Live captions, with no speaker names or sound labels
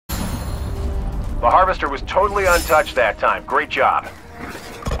The harvester was totally untouched that time. Great job.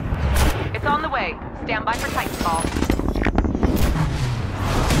 It's on the way. Stand by for TitanFall.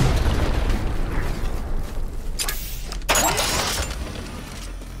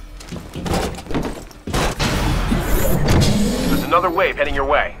 There's another wave heading your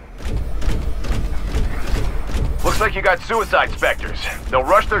way. Looks like you got suicide specters. They'll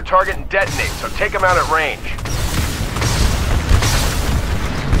rush their target and detonate, so take them out at range.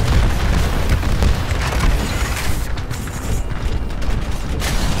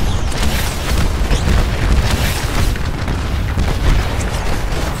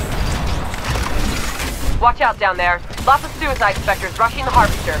 Watch out down there. Lots of suicide specters rushing the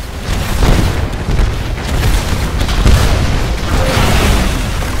harvester.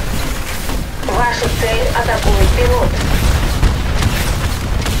 Вашу цель атакует пилот.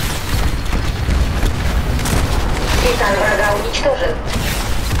 Титан врага уничтожен.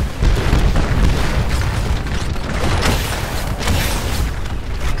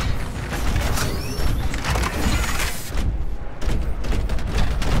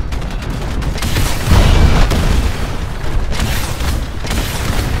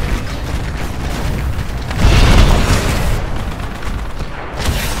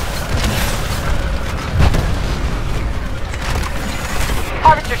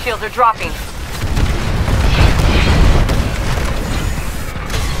 Harvester shields are dropping.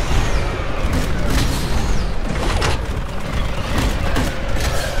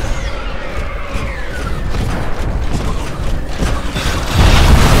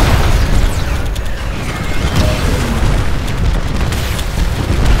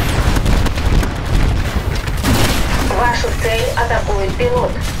 Вашу цель атакует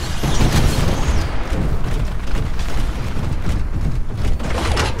пилот.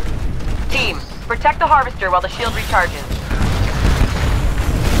 Team, protect the harvester while the shield recharges.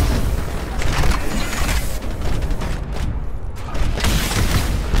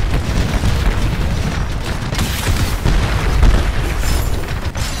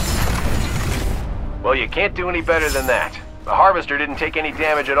 Well, you can't do any better than that. The harvester didn't take any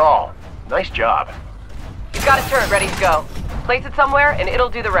damage at all. Nice job. You've got a turret ready to go. Place it somewhere and it'll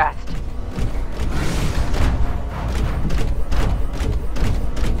do the rest.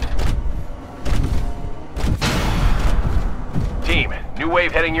 Team, new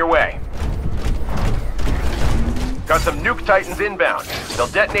wave heading your way. Got some nuke titans inbound. They'll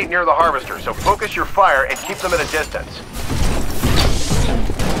detonate near the harvester, so focus your fire and keep them at a distance.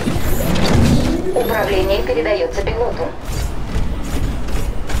 Управление передается пилоту.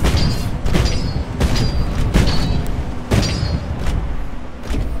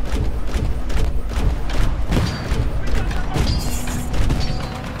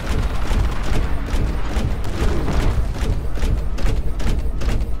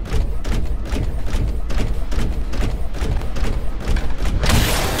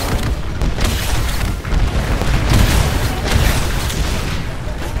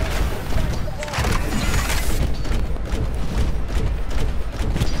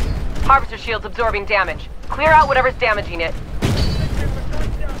 Harvester shield's absorbing damage. Clear out whatever's damaging it.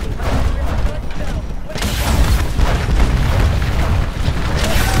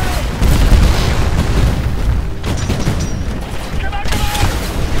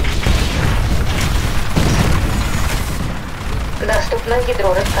 Доступно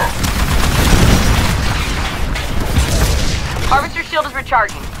ядро рывка. Harvester shield is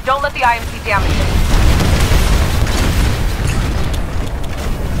recharging. Don't let the IMC damage it.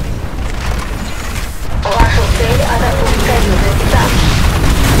 Вашу цель атакует союзный Титан.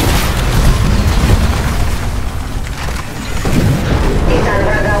 Титан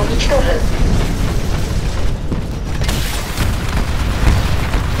врага уничтожен.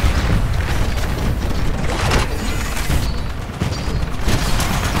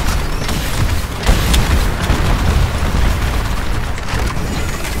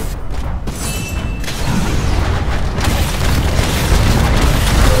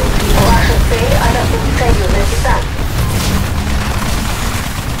 Вашу цель атакует союзный Титан.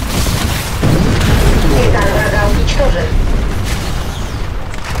 Титан врага уничтожен.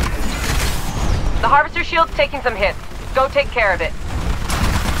 The harvester shield's taking some hits. Go take care of it.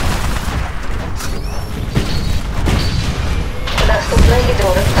 Доступно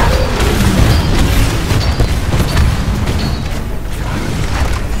ядро рывка.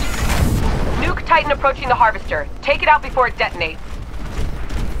 Nuke Titan approaching the harvester. Take it out before it detonates.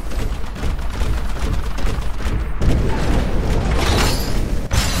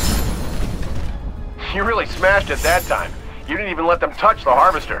 You really smashed it that time. You didn't even let them touch the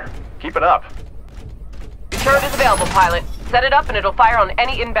harvester. Keep it up. The turret is available, pilot. Set it up and it'll fire on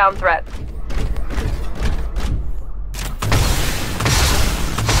any inbound threats.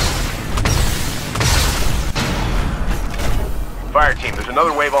 Fire team, there's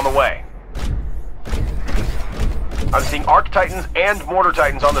another wave on the way. I'm seeing Arc Titans and Mortar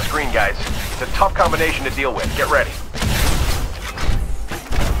Titans on the screen, guys. It's a tough combination to deal with. Get ready.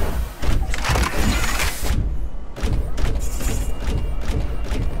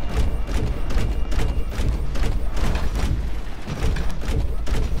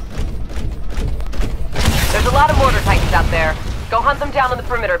 There's a lot of Mortar Titans out there. Go hunt them down on the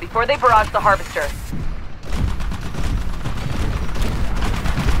perimeter before they barrage the Harvester.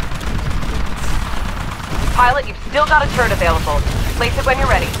 Pilot, you've still got a turret available. Place it when you're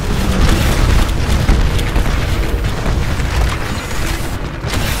ready.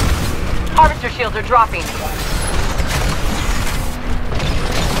 Harvester shields are dropping.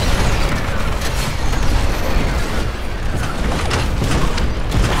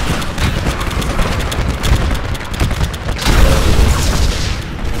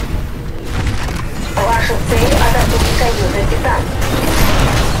 Ваша цель — атакует союзный Титан.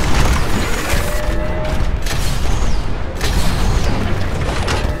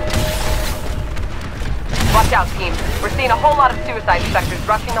 Watch out, team. We're seeing a whole lot of suicide specters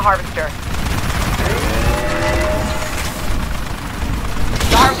rushing the Harvester.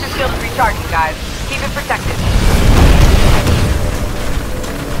 The Harvester shield is recharging, guys. Keep it protected.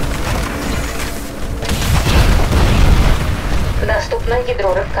 Доступно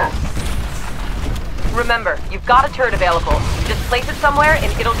ядро рывка. Remember, you've got a turret available. Just place it somewhere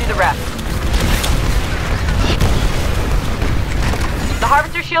and it'll do the rest. The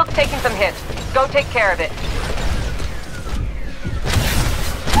Harvester shield's taking some hits. Go take care of it.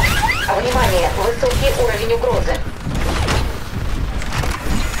 Внимание! Высокий уровень угрозы.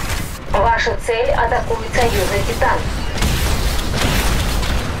 Ваша цель — атакует союзный Титан.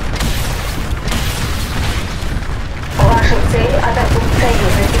 Ваша цель — атакует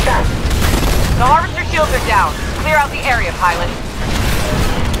союзный Титан. The Harvester shields are down. Clear out the area, pilot.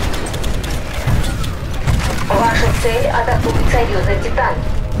 Ваша цель — атакует союзный Титан.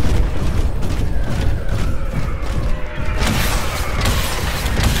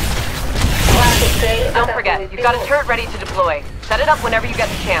 Don't forget, you've got a turret ready to deploy. Set it up whenever you get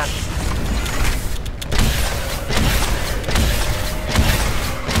the chance.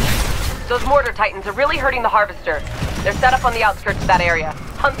 Those Mortar Titans are really hurting the Harvester. They're set up on the outskirts of that area.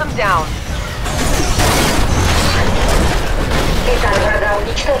 Hunt them down. Титан врага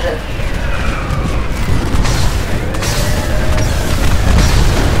уничтожен.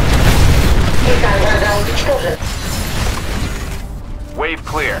 Титан врага уничтожен. Wave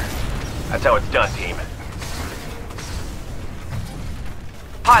clear. That's how it's done, team.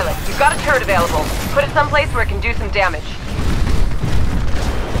 Pilot, you've got a turret available. Put it someplace where it can do some damage.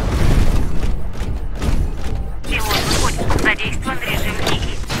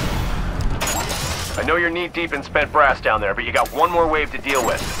 I know you're knee-deep in spent brass down there, but you got one more wave to deal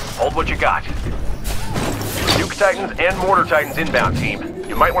with. Hold what you got. Nuke Titans and Mortar Titans inbound, team.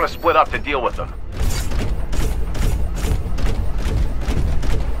 You might want to split up to deal with them.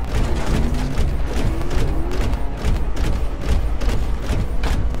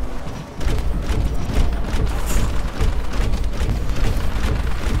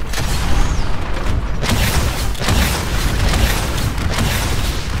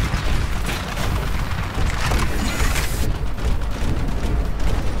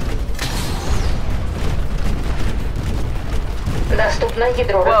 Доступно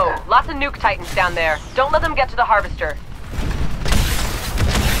ядро Whoa, рывка. lots of Nuke Titans down there. Don't let them get to the Harvester.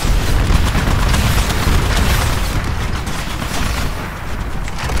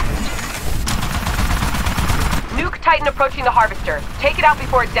 Nuke Titan approaching the Harvester. Take it out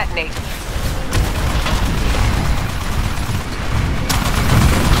before it detonates.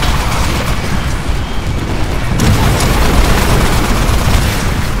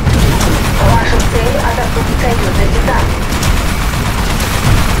 Ваша цель — атакует союзный Титан.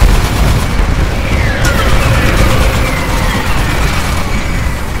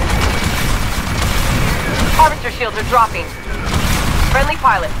 Harvester shields are dropping. Friendly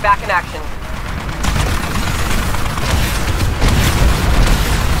pilots back in action.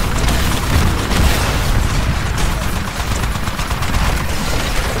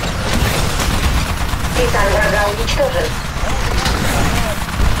 Титан врага уничтожен.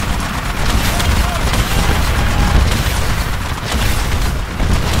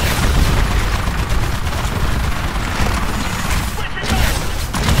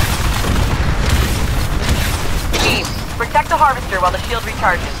 Team, protect the Harvester while the shield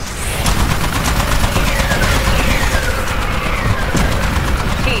recharges.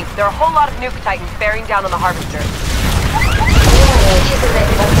 Team, there are a whole lot of Nuke Titans bearing down on the Harvester. Внимание!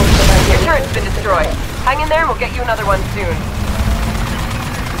 Численность вокруг Your противника. turret's been destroyed. Hang in there and we'll get you another one soon.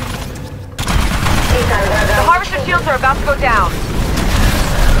 The harvester shields are about to go down.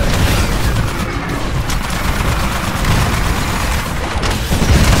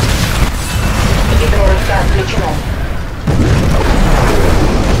 Гидроразка отключено.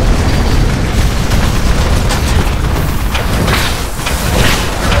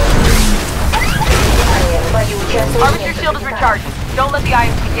 Внимание, в бою участвует Harvester несколько shield is Титанов. recharged. Don't let the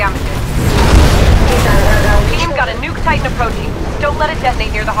IMC damage it. Титан врага Team got a уничтожен. nuke Titan approaching. Don't let it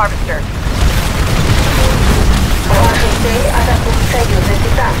detonate near the harvester. Вашу цель атакует союзный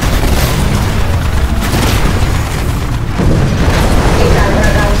Титан. Титан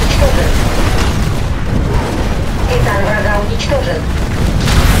врага уничтожен. Титан врага уничтожен.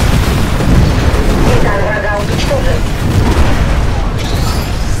 Титан врага уничтожен.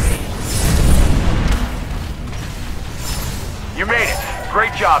 You made it.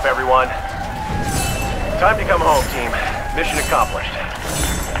 Great job, everyone. Time to come home, team. Mission accomplished.